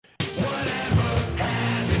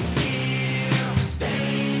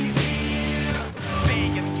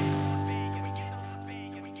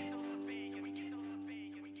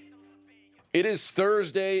It is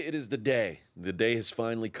Thursday. It is the day. The day has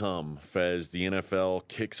finally come, Fez. The NFL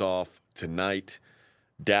kicks off tonight.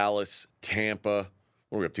 Dallas, Tampa.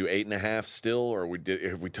 What are we up to? 8.5 still, or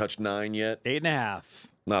have we touched 9 yet? 8.5.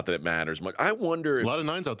 Not that it matters much. I wonder. A lot of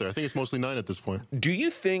 9s out there. I think it's mostly 9 at this point. Do you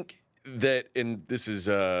think that, and this is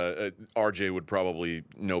RJ would probably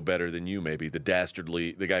know better than you, maybe the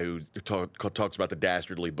guy who talks about the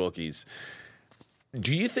dastardly bookies.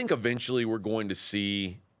 Do you think eventually we're going to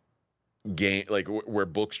see where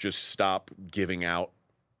books just stop giving out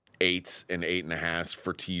 8s and 8.5s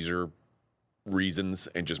for teaser reasons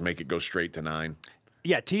and just make it go straight to 9?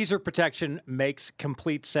 Yeah, teaser protection makes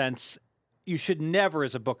complete sense. You should never,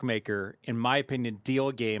 as a bookmaker, in my opinion, deal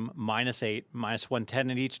a game -8,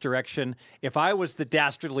 -110 in each direction. If I was the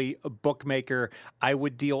dastardly bookmaker, I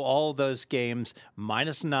would deal all of those games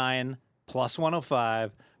 -9,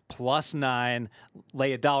 +105, +9,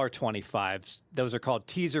 lay $1.25. Those are called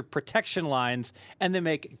teaser protection lines, and they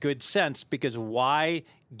make good sense because why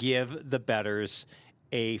give the bettors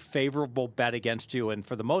a favorable bet against you? And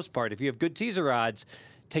for the most part, if you have good teaser odds,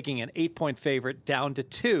 taking an 8-point favorite down to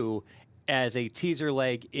 2 as a teaser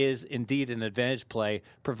leg is indeed an advantage play,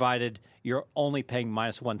 provided you're only paying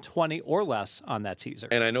 -120 or less on that teaser.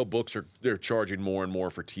 And I know books they're charging more and more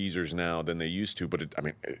for teasers now than they used to, but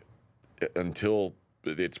until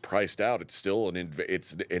it's priced out, it's still an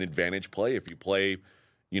advantage play. If you play,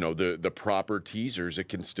 the proper teasers, it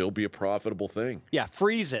can still be a profitable thing. Yeah,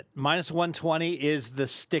 freeze it. -120 is the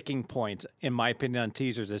sticking point, in my opinion, on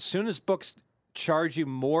teasers. As soon as books charge you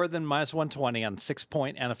more than -120 on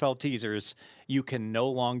 6-point NFL teasers, you can no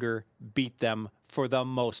longer beat them for the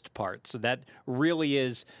most part. So that really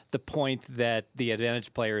is the point that the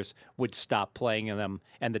advantage players would stop playing in them,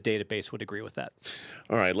 and the database would agree with that.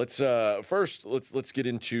 All right, let's get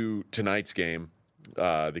into tonight's game,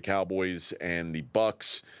 the Cowboys and the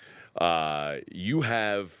Bucks. You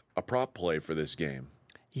have a prop play for this game.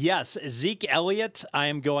 Yes, Zeke Elliott, I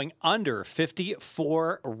am going under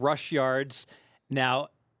 54 rush yards. Now,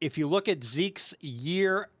 if you look at Zeke's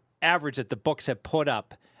year average that the books have put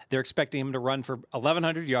up, they're expecting him to run for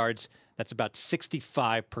 1,100 yards. That's about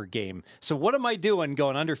 65 per game. So what am I doing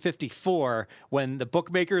going under 54 when the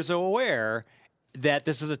bookmakers are aware that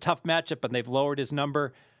this is a tough matchup and they've lowered his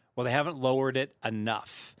number? Well, they haven't lowered it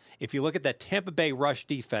enough. If you look at that Tampa Bay rush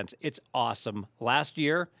defense, it's awesome. Last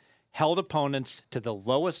year, held opponents to the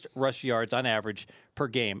lowest rush yards on average per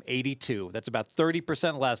game, 82. That's about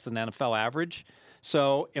 30% less than NFL average.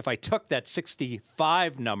 So if I took that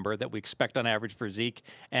 65 number that we expect on average for Zeke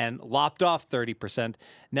and lopped off 30%,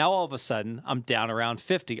 now all of a sudden I'm down around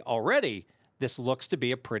 50. Already, this looks to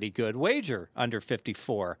be a pretty good wager under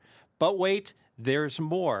 54. But wait, there's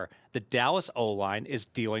more. The Dallas O-line is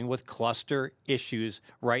dealing with cluster issues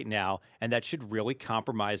right now, and that should really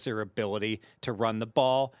compromise their ability to run the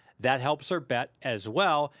ball. That helps our bet as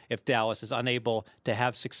well if Dallas is unable to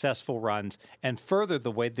have successful runs. And further,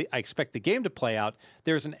 the way I expect the game to play out,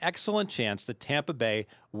 there's an excellent chance that Tampa Bay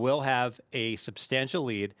will have a substantial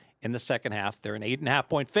lead in the second half. They're an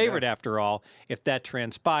 8.5-point favorite after all. If that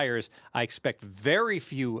transpires, I expect very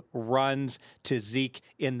few runs to Zeke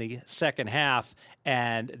in the second half,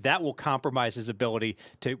 and that will compromise his ability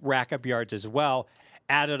to rack up yards as well.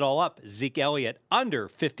 Add it all up, Zeke Elliott under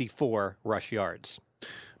 54 rush yards.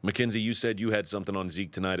 Mackenzie, you said you had something on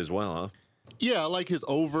Zeke tonight as well, huh? Yeah, I like his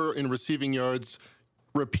over in receiving yards.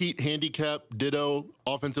 Repeat handicap, ditto.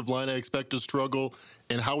 Offensive line, I expect to struggle.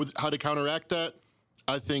 And how to counteract that?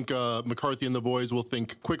 I think McCarthy and the boys will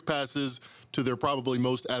think quick passes to their probably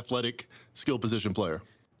most athletic skill position player.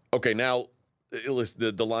 Okay, now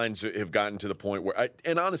the lines have gotten to the point where,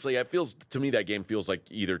 and honestly, it feels to me that game feels like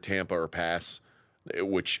either Tampa or pass,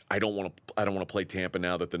 which I don't want to play Tampa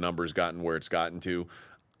now that the number's gotten where it's gotten to.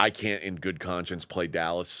 I can't, in good conscience, play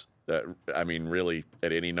Dallas. Really,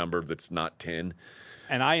 at any number that's not 10.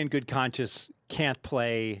 And I, in good conscience, can't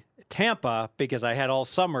play Tampa because I had all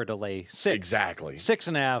summer to lay 6. Exactly.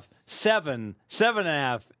 6.5, 7,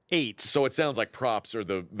 7.5, 8. So it sounds like props are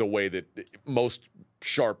the way that most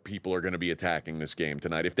sharp people are going to be attacking this game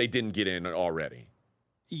tonight if they didn't get in already.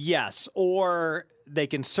 Yes, or they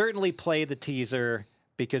can certainly play the teaser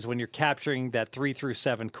because when you're capturing that 3 through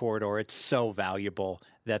 7 corridor, it's so valuable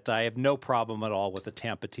that I have no problem at all with the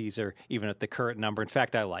Tampa teaser, even at the current number. In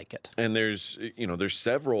fact, I like it. And there's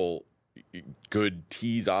several good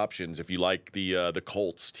tease options. If you like the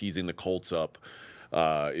Colts, teasing the Colts up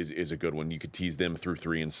is a good one. You could tease them through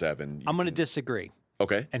 3 and 7. I'm going to disagree.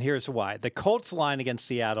 Okay. And here's why. The Colts line against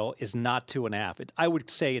Seattle is not 2.5. I would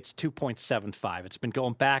say it's 2.75. It's been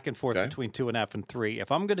going back and forth between 2.5 and 3.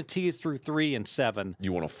 If I'm going to tease through 3 and 7,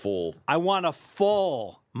 You want a full. I want a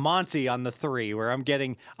full Monty on the 3 where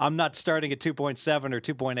I'm not starting at 2.7 or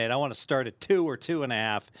 2.8. I want to start at 2 or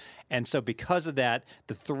 2.5. And so because of that,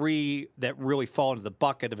 the 3 that really fall into the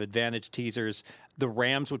bucket of advantage teasers, the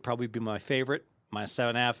Rams would probably be my favorite. Minus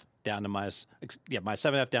 7.5 down to minus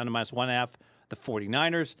 1.5. The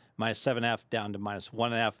 49ers, minus 7.5 down to minus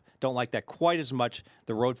 1.5. Don't like that quite as much.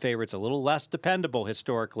 The road favorite's a little less dependable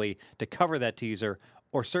historically to cover that teaser.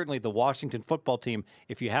 Or certainly the Washington football team,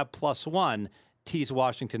 if you have +1, tease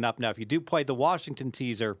Washington up. Now, if you do play the Washington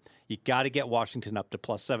teaser, you got to get Washington up to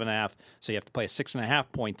 +7.5. So you have to play a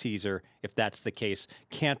 6.5-point teaser if that's the case.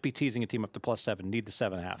 Can't be teasing a team up to +7. Need the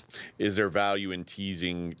 7.5. Is there value in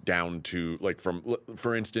teasing down to, like,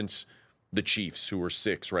 for instance, the Chiefs, who are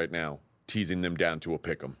 6 right now, teasing them down to a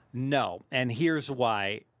pick 'em? No, and here's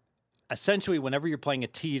why. Essentially, whenever you're playing a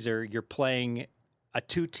teaser, you're playing a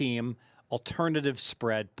 2-team alternative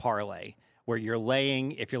spread parlay where if you're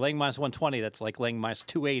laying minus 120, that's like laying minus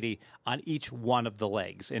 280 on each one of the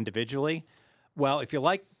legs individually. Well, if you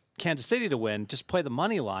like Kansas City to win, just play the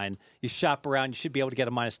money line. You shop around, you should be able to get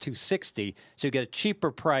a minus 260. So you get a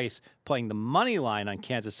cheaper price playing the money line on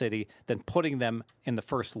Kansas City than putting them in the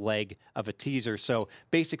first leg of a teaser. So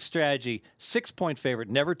basic strategy, 6-point favorite,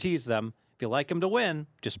 never tease them. If you like them to win,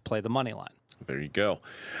 just play the money line. There you go.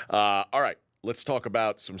 All right. Let's talk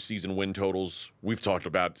about some season win totals. We've talked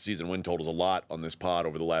about season win totals a lot on this pod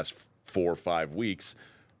over the last 4 or 5 weeks,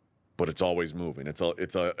 but it's always moving. It's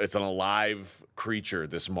an alive creature,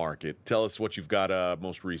 this market. Tell us what you've got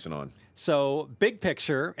most recent on. So big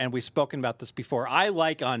picture, and we've spoken about this before, I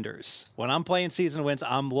like unders. When I'm playing season wins,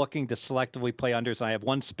 I'm looking to selectively play unders. I have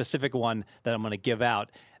one specific one that I'm going to give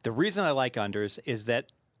out. The reason I like unders is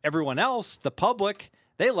that everyone else, the public,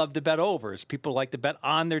 they love to bet overs. People like to bet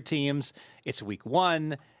on their teams. It's week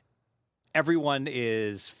 1. Everyone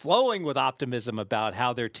is flowing with optimism about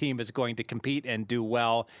how their team is going to compete and do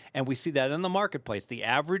well. And we see that in the marketplace. The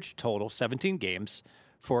average total, 17 games,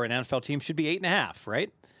 for an NFL team should be 8.5,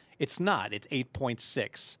 right? It's not. It's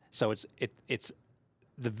 8.6. So it's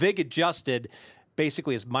the VIG adjusted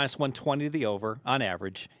basically is minus 120 to the over on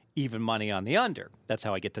average, even money on the under. That's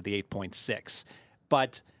how I get to the 8.6.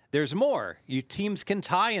 But there's more. Teams can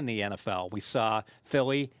tie in the NFL. We saw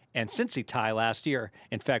Philly and Cincy tie last year.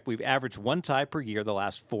 In fact, we've averaged 1 tie per year the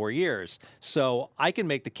last 4 years. So I can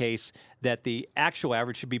make the case that the actual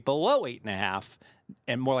average should be below 8.5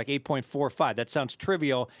 and more like 8.45. That sounds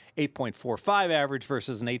trivial, 8.45 average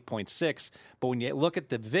versus an 8.6. But when you look at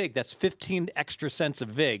the VIG, that's 15 extra cents of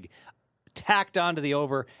VIG tacked onto the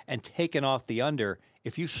over and taken off the under.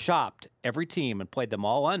 If you shopped every team and played them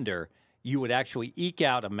all under, you would actually eke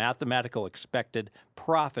out a mathematical expected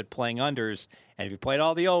profit playing unders. And if you played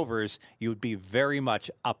all the overs, you would be very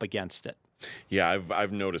much up against it. Yeah,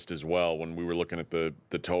 I've noticed as well when we were looking at the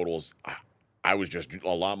totals, I was just a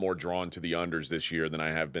lot more drawn to the unders this year than I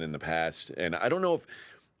have been in the past. And I don't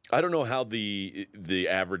know how the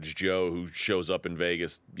average Joe who shows up in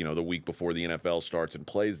Vegas, the week before the NFL starts and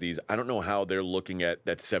plays these, I don't know how they're looking at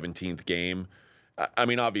that 17th game. I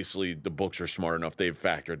mean, obviously, the books are smart enough. They've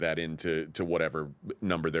factored that into whatever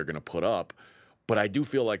number they're going to put up. But I do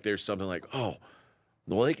feel like there's something like, oh,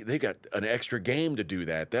 well, they got an extra game to do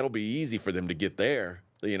that. That'll be easy for them to get there.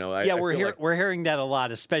 We're hearing that a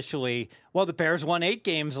lot, especially, the Bears won 8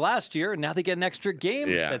 games last year, and now they get an extra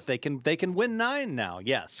game that they can win 9 now.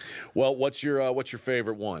 Yes. Well, what's your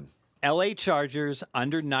favorite one? LA Chargers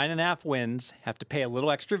under 9.5 wins have to pay a little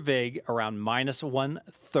extra VIG around minus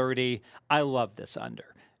 130. I love this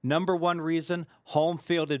under. Number one reason, home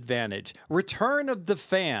field advantage. Return of the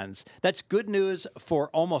fans. That's good news for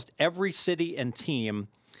almost every city and team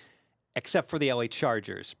except for the LA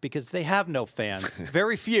Chargers because they have no fans.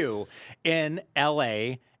 Very few in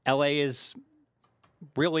LA. LA is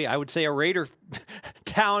really, I would say, a Raider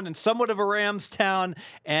town and somewhat of a Rams town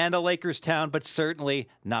and a Lakers town, but certainly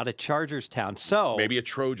not a Chargers town. So maybe a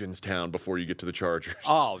Trojans town before you get to the Chargers.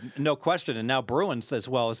 Oh, no question. And now Bruins as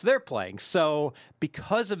well as they're playing. So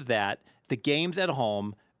because of that, the games at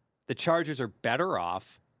home, the Chargers are better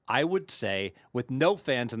off, I would say, with no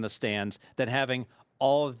fans in the stands than having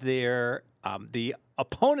all of their the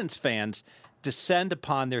opponent's fans descend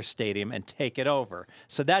upon their stadium and take it over.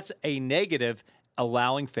 So that's a negative,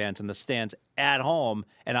 allowing fans in the stands at home.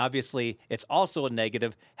 And obviously, it's also a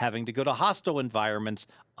negative having to go to hostile environments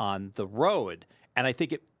on the road. And I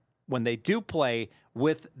think when they do play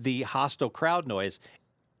with the hostile crowd noise,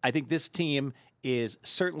 I think this team is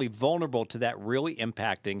certainly vulnerable to that really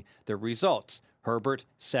impacting their results. Herbert,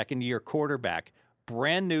 second-year quarterback.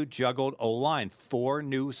 Brand new juggled O-line, 4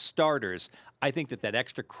 new starters. I think that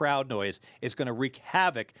extra crowd noise is going to wreak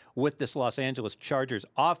havoc with this Los Angeles Chargers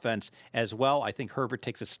offense as well. I think Herbert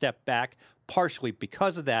takes a step back, partially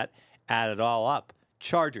because of that. Add it all up.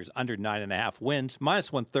 Chargers under 9.5 wins,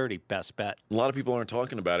 minus 130, best bet. A lot of people aren't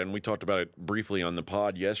talking about it, and we talked about it briefly on the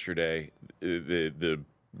pod yesterday, the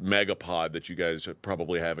mega pod that you guys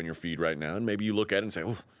probably have in your feed right now, and maybe you look at it and say,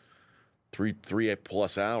 oh,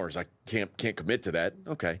 3+ hours, I can't commit to that.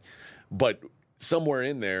 Okay. But somewhere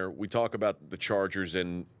in there, we talk about the Chargers,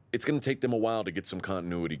 and it's going to take them a while to get some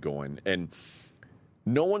continuity going. And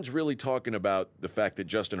no one's really talking about the fact that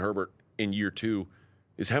Justin Herbert in year 2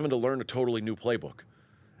 is having to learn a totally new playbook.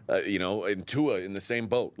 And Tua in the same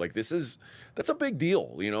boat. Like, that's a big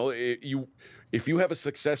deal. If you have a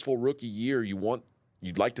successful rookie year,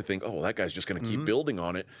 you'd like to think, oh, that guy's just going to keep building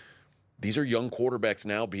on it. These are young quarterbacks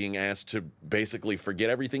now being asked to basically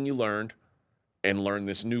forget everything you learned and learn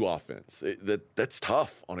this new offense. That's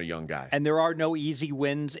tough on a young guy. And there are no easy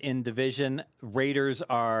wins in division. Raiders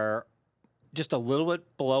are just a little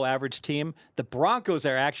bit below average team. The Broncos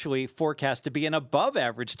are actually forecast to be an above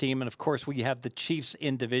average team. And of course, we have the Chiefs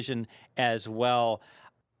in division as well.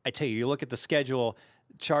 I tell you, you look at the schedule,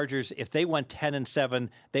 Chargers, if they went 10-7,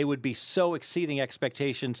 they would be so exceeding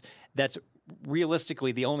expectations. That's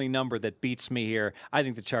realistically the only number that beats me here. I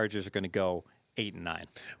think the Chargers are going to go 8-9.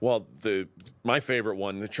 Well, my favorite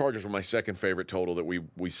one, the Chargers were my second favorite total that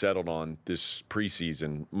we settled on this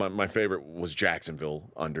preseason. My favorite was Jacksonville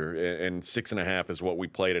under, and 6.5 is what we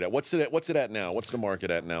played it at. What's it at now? What's the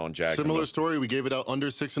market at now on Jacksonville? Similar story. We gave it out under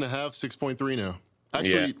 6.5, 6.3 now.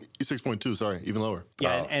 Actually, 6.2. Sorry, even lower.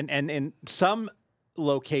 Yeah, and in some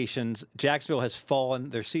locations, Jacksonville has fallen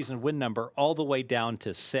their season win number all the way down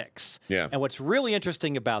to 6. Yeah. And what's really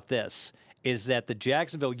interesting about this is that the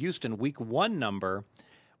Jacksonville-Houston Week 1 number,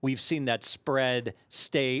 we've seen that spread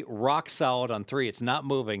stay rock solid on 3. It's not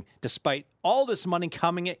moving, despite all this money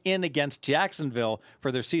coming in against Jacksonville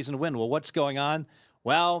for their season win. Well, what's going on?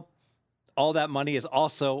 Well, all that money is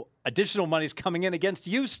also additional money is coming in against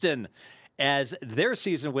Houston, as their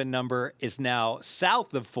season win number is now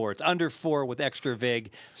south of 4. It's under 4 with extra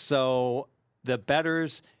vig. So the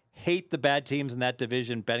bettors hate the bad teams in that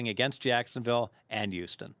division betting against Jacksonville and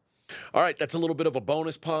Houston. All right, that's a little bit of a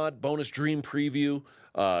bonus pod, bonus dream preview.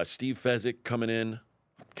 Steve Fezzik coming in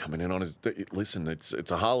on his. Listen, it's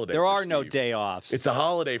a holiday. There are no day offs. It's a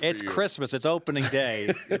holiday for you. It's Christmas. It's opening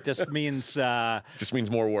day. It just means. Just means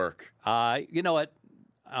more work. You know what?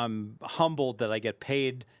 I'm humbled that I get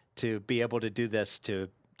paid to be able to do this, to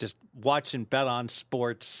just watch and bet on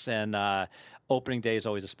sports, and opening day is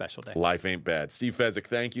always a special day. Life ain't bad. Steve Fezzik,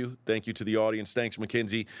 thank you. Thank you to the audience. Thanks,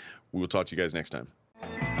 McKinsey. We will talk to you guys next time.